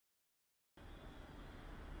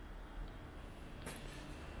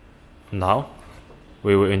Now,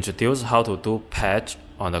 we will introduce how to do patch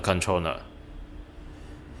on the controller.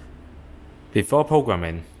 Before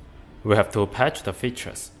programming, we have to patch the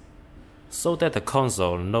features so that the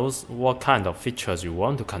console knows what kind of features you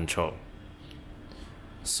want to control.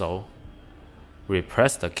 So, we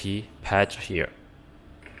press the key patch here.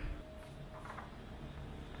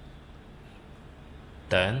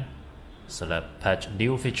 Then, select patch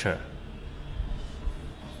new feature.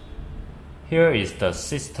 Here is the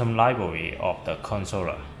system library of the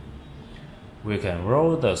controller. We can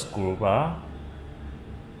roll the scroll bar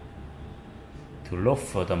to look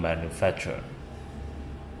for the manufacturer.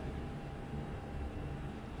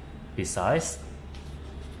 Besides,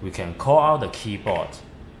 we can call out the keyboard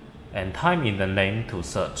and type in the name to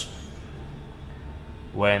search.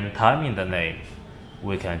 When typing the name,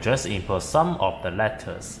 we can just input some of the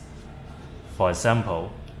letters. For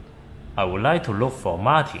example, I would like to look for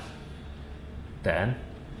Martin. Then,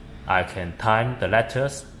 I can type the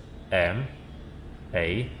letters M,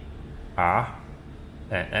 A, R,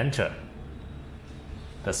 and enter.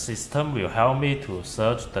 The system will help me to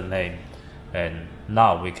search the name, and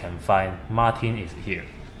now we can find Martin is here.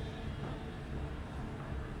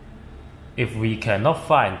 If we cannot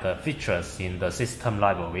find the features in the system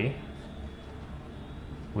library,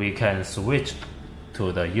 we can switch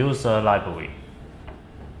to the user library.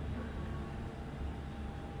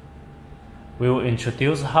 We will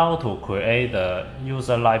introduce how to create the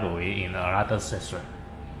user library in another session.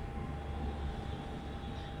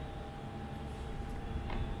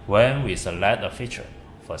 When we select a feature,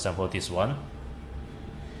 for example this one,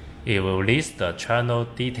 it will list the channel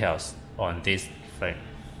details on this frame.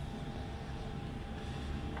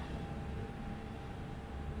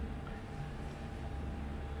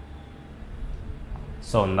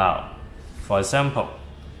 So now, for example,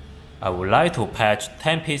 I would like to patch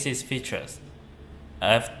 10 pieces features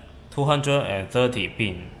F230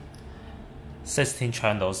 pin 16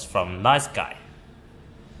 channels from Night Sky.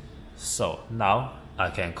 So now I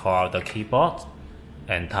can call out the keyboard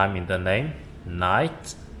and type in the name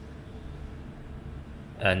Night,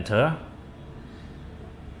 enter,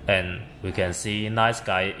 and we can see Night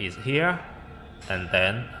Sky is here, and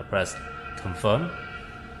then I press confirm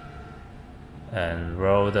and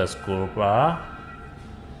roll the scroll bar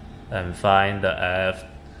and find the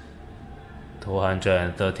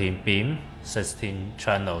F213 beam 16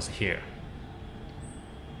 channels here,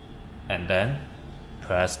 and then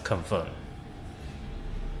press confirm.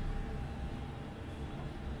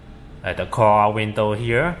 At the call out window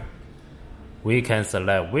here, we can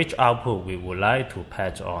select which output we would like to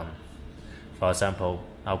patch on. For example,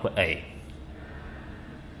 output A.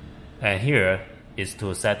 And here is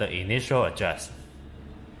to set the initial address.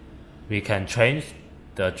 We can change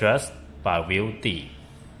the address by view D,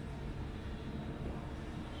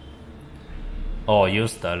 or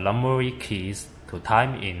use the numeric keys to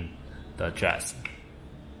type in the address.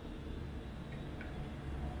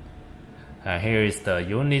 And here is the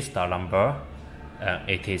unit start number, and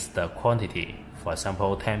it is the quantity, for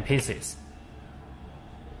example 10 pieces.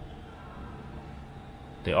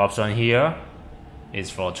 The option here is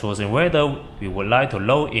for choosing whether we would like to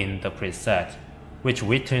load in the preset which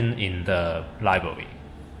written in the library.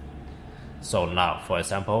 So now, for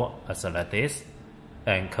example, I select this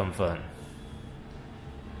and confirm.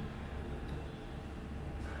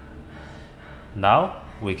 Now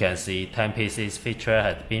we can see 10 pieces feature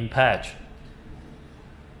has been patched,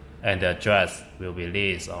 and the address will be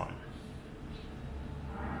listed on.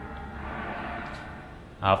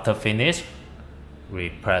 After finish, we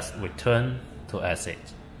press return to exit.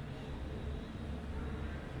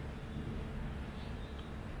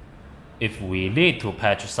 If we need to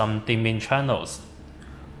patch some dimming channels,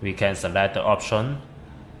 we can select the option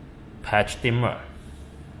Patch Dimmer.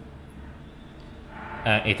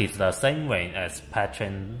 And it is the same way as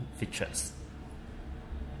patching features.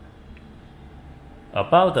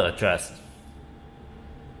 About the address,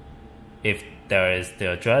 if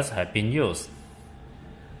the address has been used,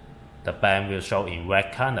 the band will show in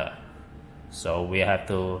red color. So we have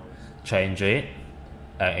to change it,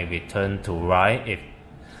 and it will turn to right if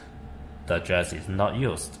the address is not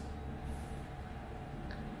used.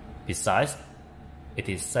 Besides, it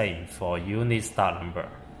is same for unit start number.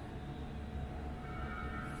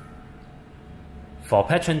 For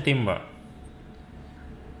patching dimmer,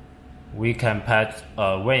 we can patch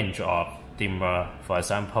a range of dimmer, for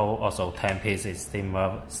example, also 10 pieces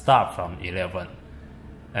dimmer start from 11,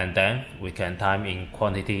 and then we can type in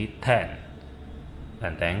quantity 10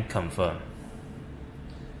 and then confirm.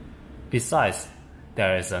 Besides,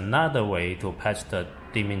 there is another way to patch the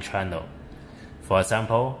dimming channel. For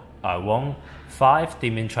example, I want 5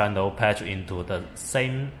 daemon channel patched into the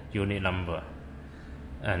same unit number.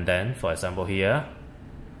 And then, for example here,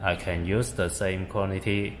 I can use the same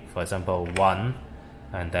quantity, for example 1,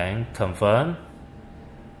 and then confirm.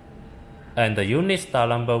 And the unit start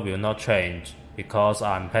number will not change because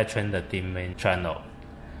I'm patching the daemon channel.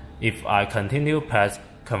 If I continue patch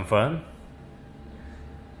confirm,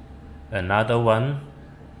 another one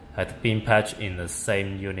had been patched in the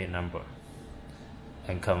same unit number,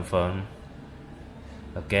 and confirm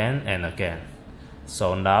again and again.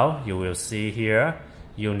 So now you will see here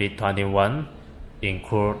unit 21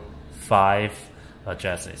 include 5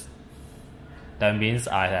 addresses. That means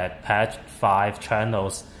I had patched 5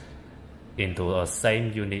 channels into the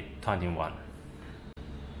same unit 21.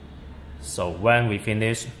 So when we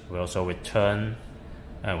finish, we also return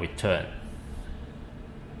and return.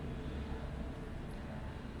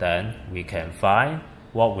 Then we can find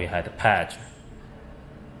what we had patched